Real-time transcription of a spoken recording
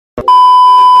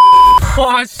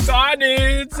Saw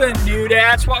dudes and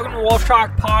dudettes, welcome to Wolf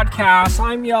Shock Podcast.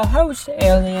 I'm your host,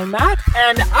 Alien Matt,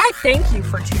 and I thank you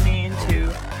for tuning into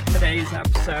today's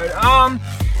episode.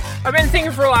 I've been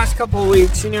thinking for the last couple of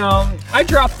weeks, I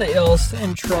dropped the ills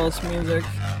and trills music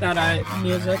that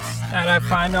I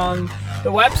find on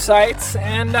the websites,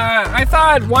 and I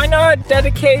thought, why not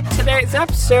dedicate today's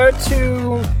episode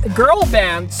to girl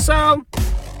bands? So,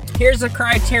 here's the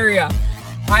criteria.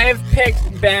 I have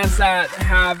picked bands that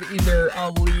have either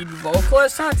a lead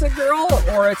vocalist that's a girl,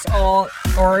 or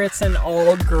it's an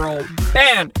all-girl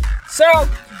band. So,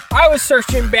 I was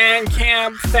searching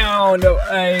Bandcamp, found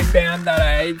a band that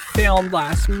I filmed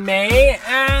last May,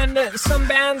 and some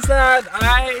bands that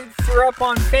I threw up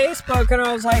on Facebook, and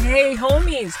I was like, hey,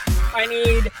 homies, I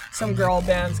need some girl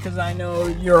bands, because I know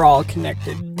you're all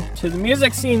connected to the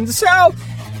music scene. So,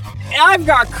 I've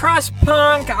got crust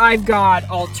punk, I've got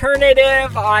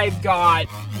alternative, I've got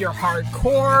your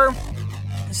hardcore.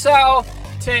 So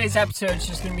today's episode is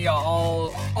just going to be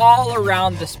all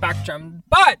around the spectrum.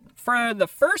 But for the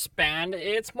first band,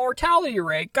 it's Mortality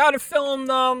Rate. Got to film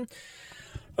them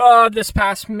this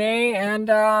past May, and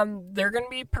they're going to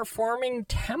be performing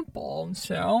Temple.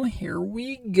 So here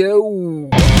we go.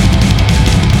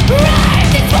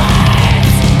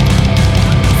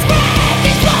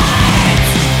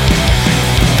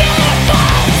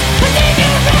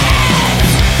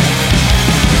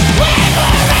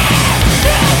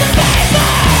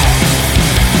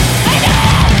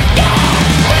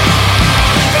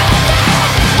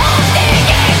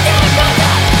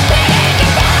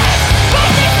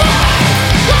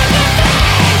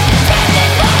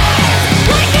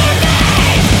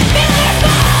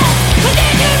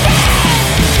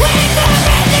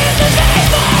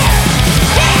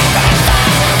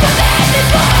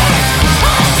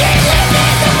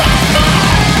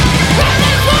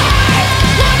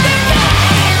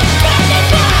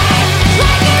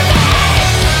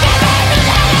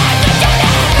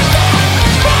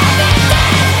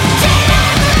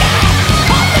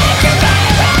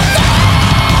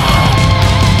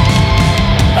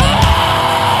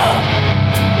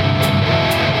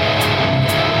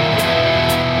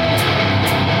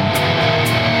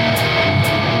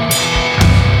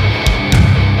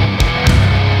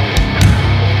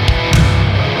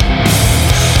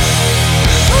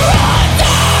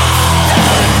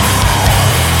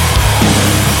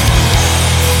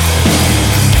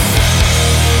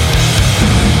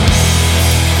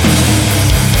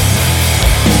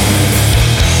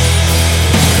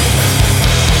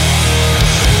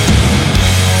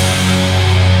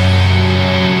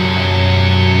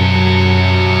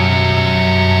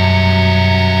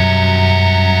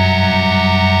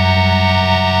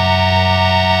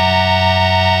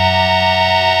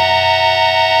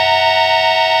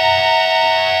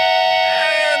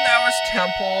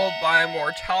 Temple by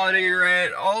Mortality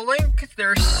Rate. I'll link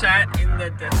their set in the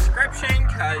description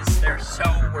because they're so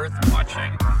worth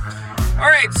watching.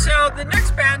 Alright, so the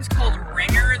next band's called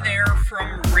Ringer. They're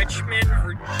from Richmond,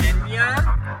 Virginia.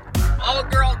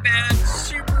 All-girl band,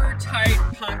 super tight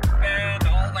punk band.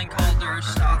 I'll link all their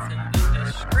stuff in the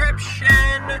description.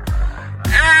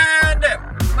 And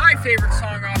my favorite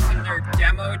song off of their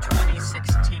demo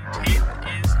 2016 tape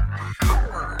is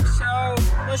Power. So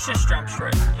let's just jump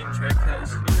straight into it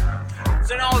because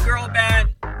it's an all-girl band.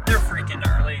 They're freaking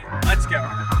gnarly. Let's go.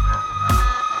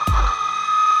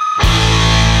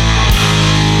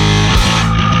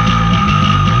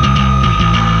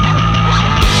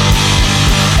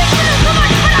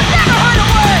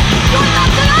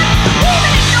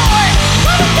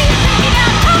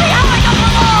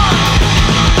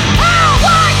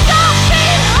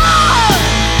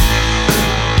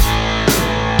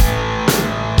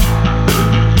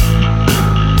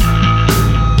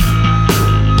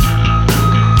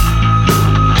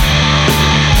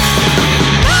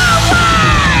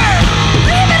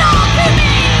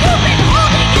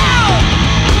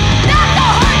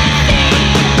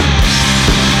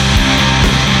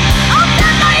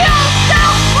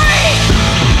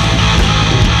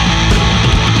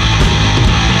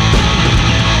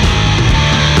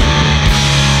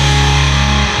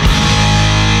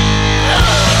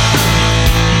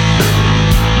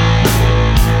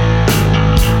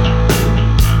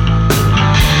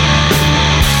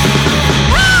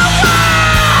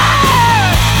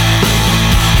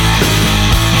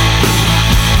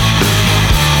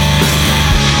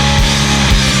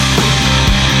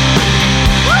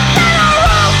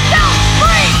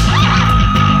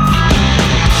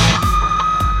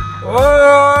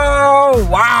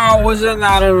 Wasn't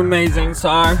that an amazing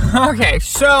song? Okay,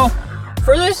 so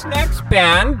for this next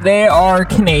band, they are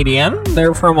Canadian.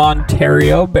 They're from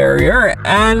Ontario Barrier,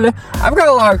 and I've got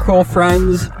a lot of cool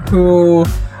friends who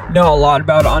know a lot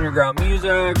about underground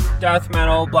music, death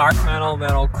metal, black metal,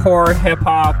 metalcore,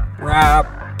 hip-hop, rap.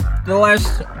 The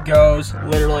list goes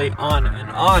literally on and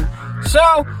on.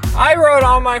 So, I wrote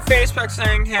on my Facebook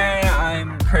saying, hey,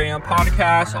 I'm creating a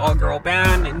podcast, all-girl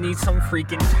band, and need some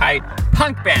freaking tight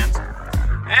punk bands.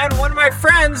 And one of my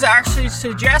friends actually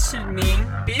suggested me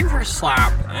Beaver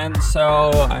Slap, and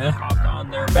so I hopped on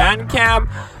their Bandcamp,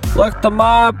 looked them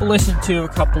up, listened to a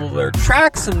couple of their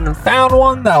tracks, and found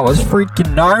one that was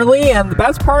freaking gnarly, and the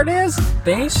best part is,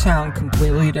 they sound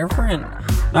completely different.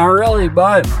 Not really,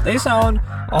 but they sound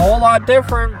a whole lot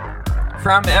different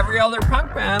from every other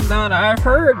punk band that I've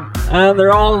heard, and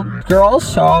they're all girls,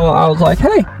 so I was like,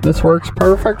 hey, this works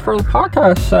perfect for the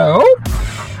podcast. So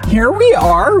here we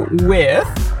are with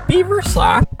Beaver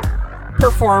Slap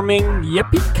performing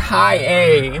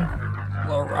Yippee-Ki-Yay. A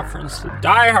little reference to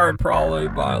Die Hard probably,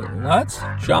 but let's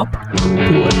jump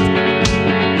into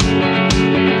it.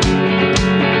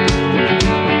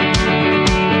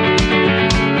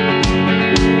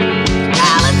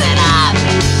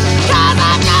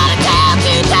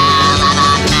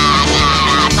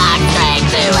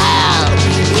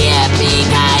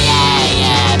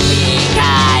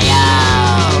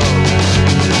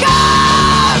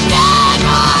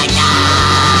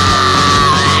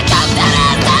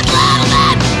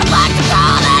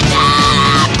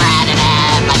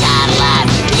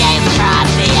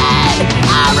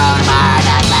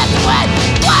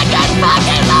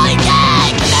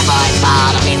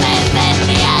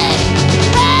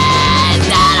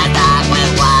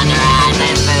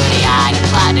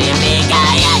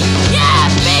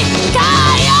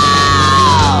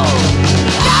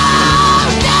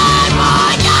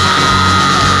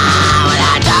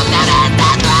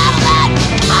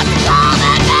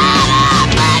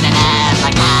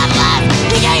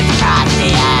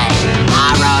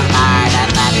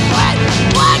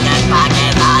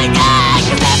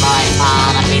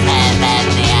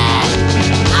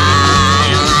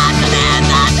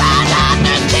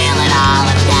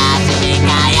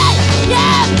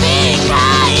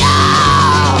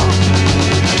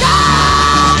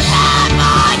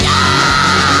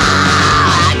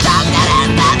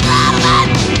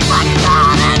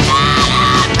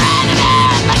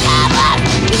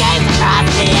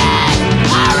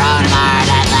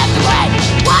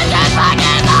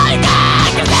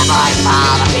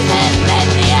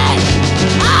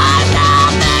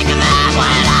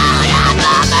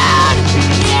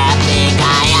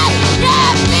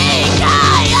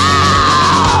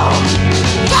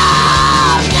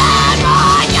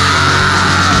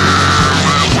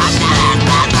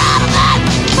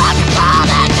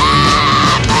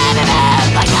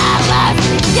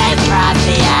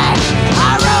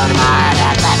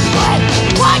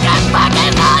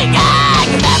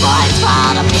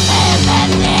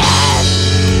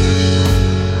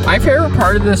 My favorite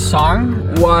part of this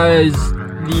song was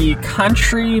the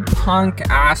country punk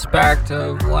aspect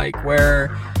of like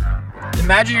where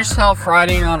imagine yourself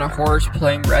riding on a horse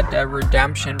playing Red Dead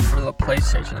Redemption for the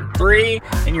PlayStation 3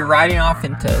 and you're riding off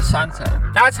into the sunset.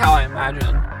 That's how I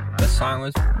imagine this song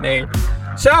was made.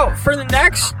 So for the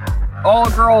next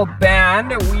all-girl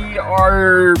band, we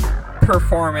are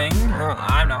performing, well,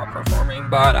 I'm not performing,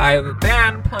 but I have a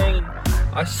band playing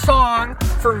a song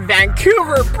for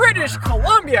Vancouver, British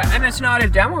Columbia, and it's not a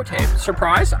demo tape.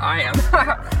 Surprise, I am.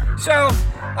 So,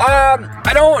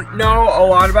 I don't know a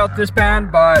lot about this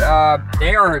band, but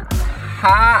they are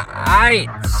tight.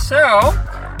 So,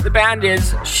 the band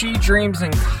is She Dreams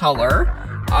in Color.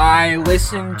 I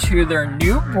listened to their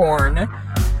Newborn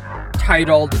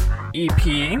titled EP,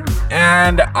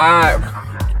 and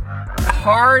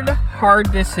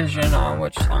hard decision on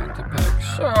which song to pick.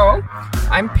 So,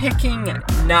 I'm picking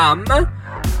Numb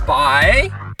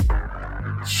by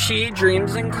She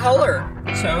Dreams in Color.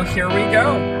 So, here we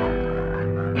go.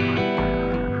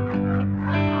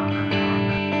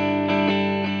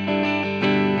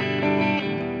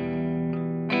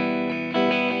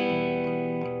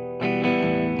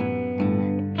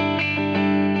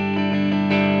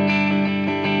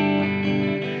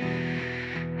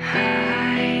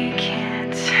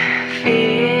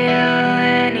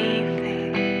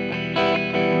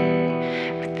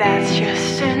 That's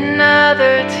just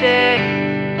another day.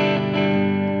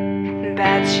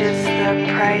 That's just the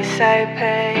price I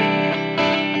pay.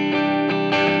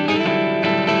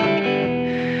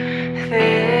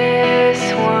 This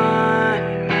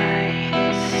one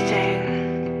might sting,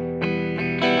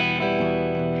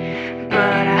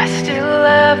 but I still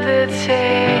love the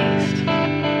taste.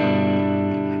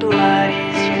 Bloody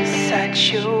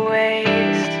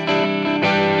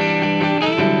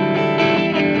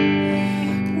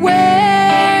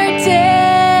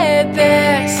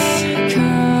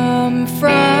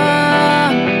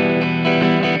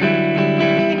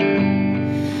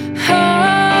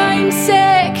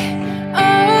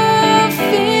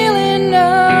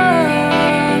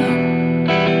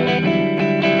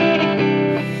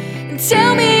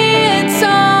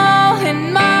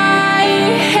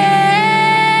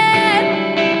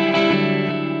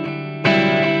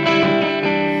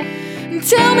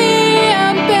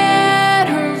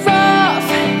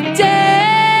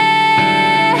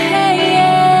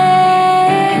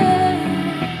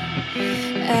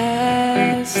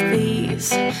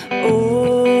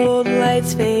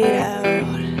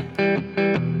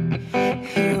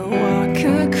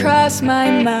lost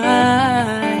my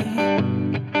mind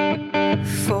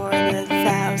for the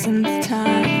 1000th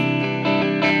time.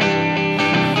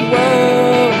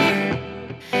 Whoa,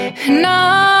 and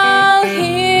I'll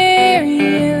hear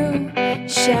you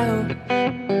shout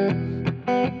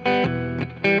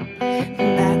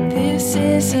that this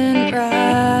isn't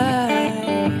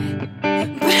right.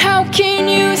 But how can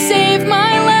you save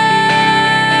my life?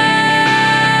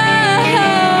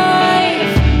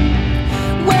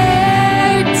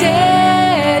 Where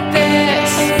did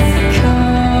this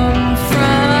come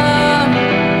from?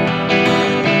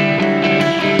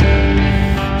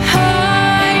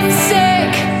 I'm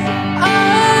sick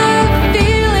of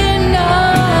feeling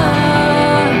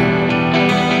numb.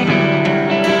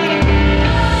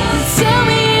 Tell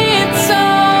me it's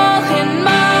all in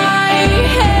my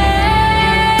head.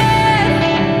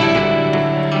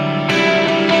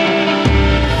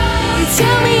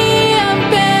 Tell me I'm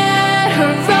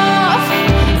better off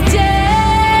dead.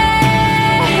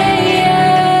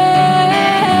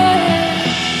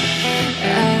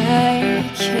 I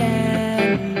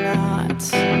cannot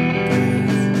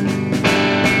breathe.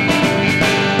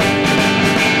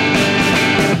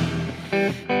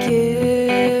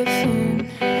 Given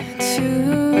to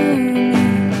me.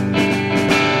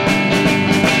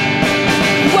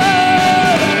 Whoa,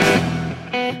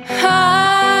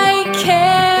 I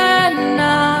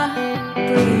cannot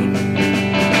breathe.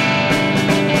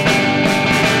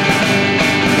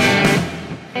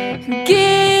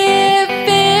 Given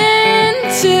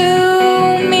to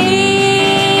me.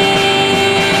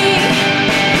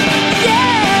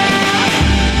 Yeah.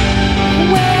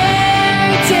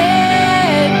 Where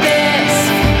did this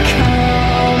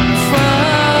come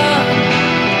from?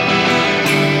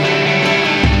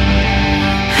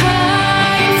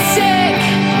 I'm sick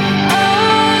of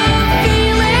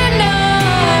feeling numb.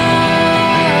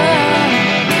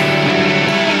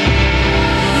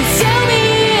 Tell me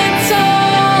it's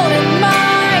all in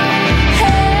my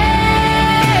head.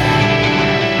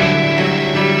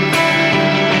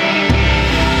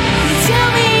 Tell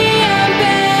me I'm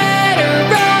better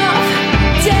off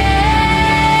dead.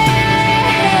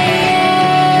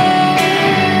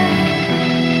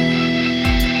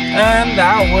 And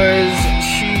that was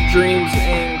She Dreams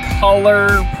in Color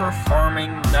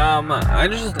performing Numb. I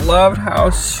just loved how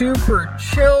super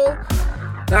chill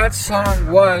that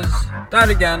song was. That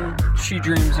again, She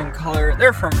Dreams in Color.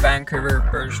 They're from Vancouver,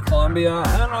 British Columbia,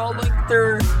 and I'll link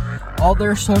all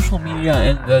their social media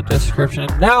in the description.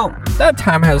 Now, that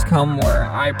time has come where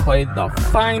I played the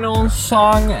final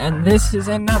song, and this is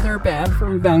another band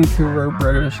from Vancouver,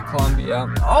 British Columbia.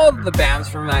 All of the bands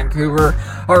from Vancouver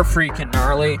are freaking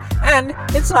gnarly, and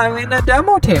it's not even a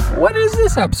demo tape. What is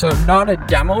this episode? Not a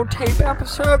demo tape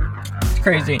episode? It's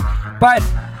crazy. But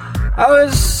I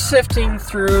was sifting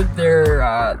through their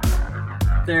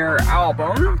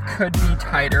album, Could Be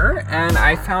Tighter, and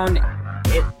I found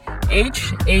it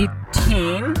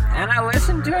H18, and I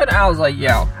listened to it, and I was like,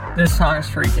 yo, this song's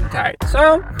freaking tight.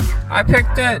 So, I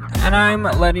picked it, and I'm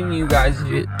letting you guys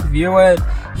view it,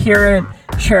 hear it,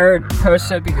 share it, post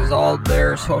it, because all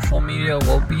their social media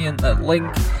will be in the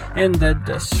link in the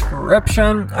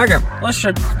description. Okay, let's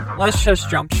just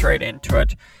jump straight into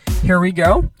it. Here we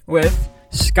go with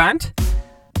Skunt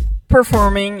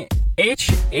performing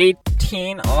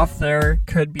H18 off their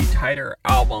Could Be Tighter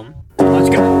album. Let's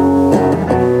go.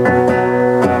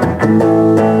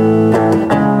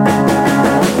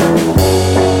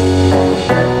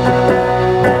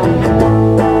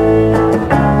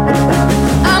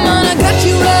 I'm gonna cut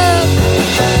you up.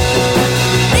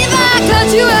 If I cut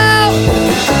you out,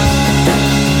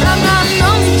 I'm not an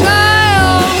only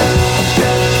child.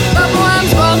 But boy, I'm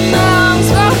spoken up.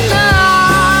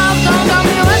 Don't tell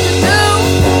me what to do.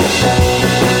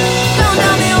 Don't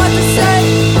tell me what to say.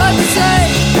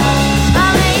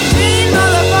 I'm 18,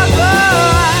 motherfucker.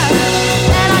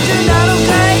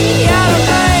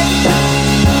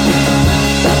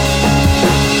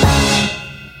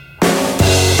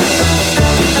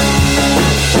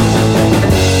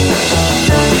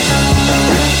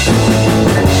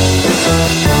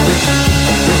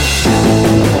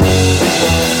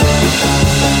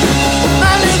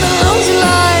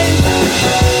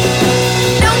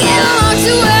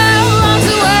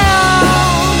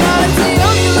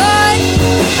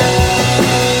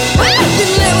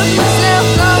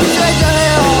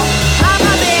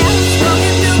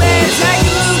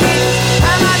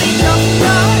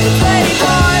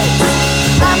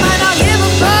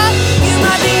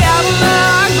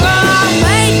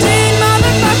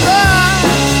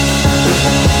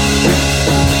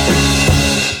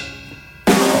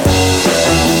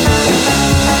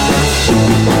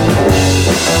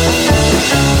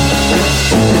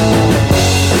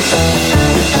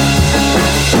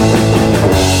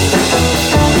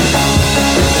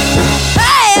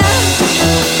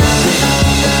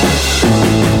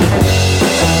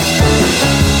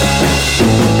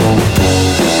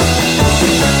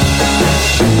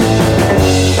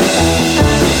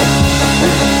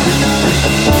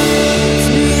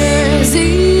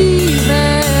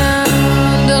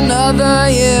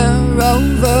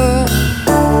 over.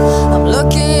 I'm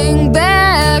looking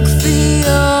back,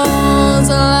 feels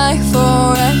like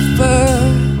forever.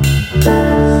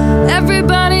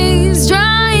 Everybody's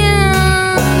trying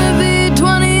to be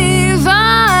 25,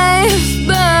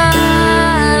 but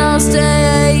I'll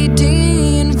stay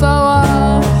 18 for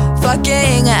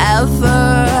fucking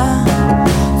ever.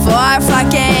 For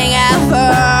fucking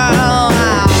ever.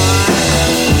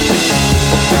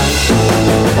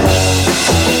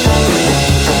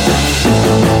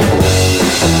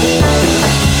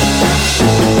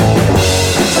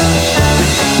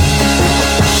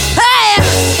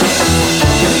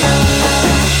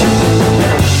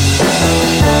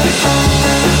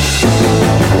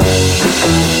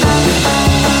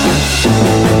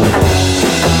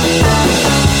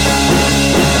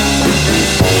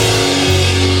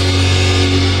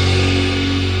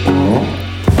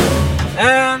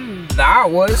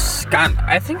 That was Skunk.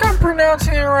 I think I'm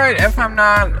pronouncing it right. If I'm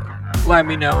not, let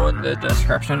me know in the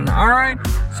description. Alright,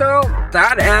 so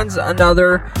that ends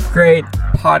another great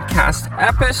podcast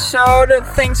episode.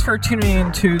 Thanks for tuning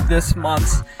into this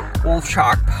month's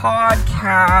Wolfshock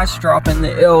podcast, dropping the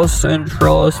illest and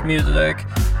trillest music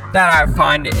that I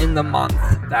find in the month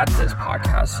that this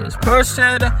podcast is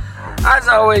posted. As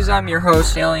always, I'm your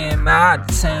host, Alien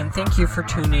Matt, saying thank you for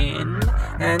tuning in,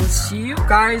 and see you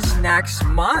guys next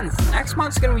month. Next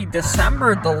month's going to be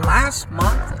December, the last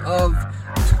month of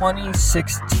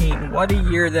 2016. What a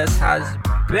year this has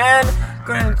been.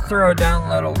 Going to throw down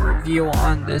a little review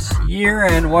on this year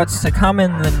and what's to come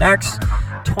in the next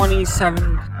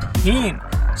 2017.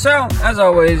 So, as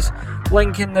always,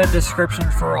 link in the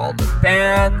description for all the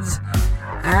bands.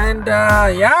 And,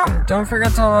 yeah, don't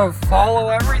forget to follow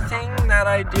everything that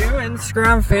I do.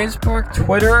 Instagram, Facebook,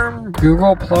 Twitter,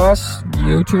 Google+,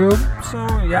 YouTube. So,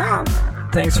 yeah,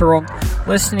 thanks for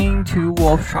listening to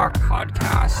Wolfshock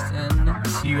Podcast, and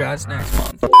see you guys next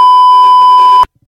month.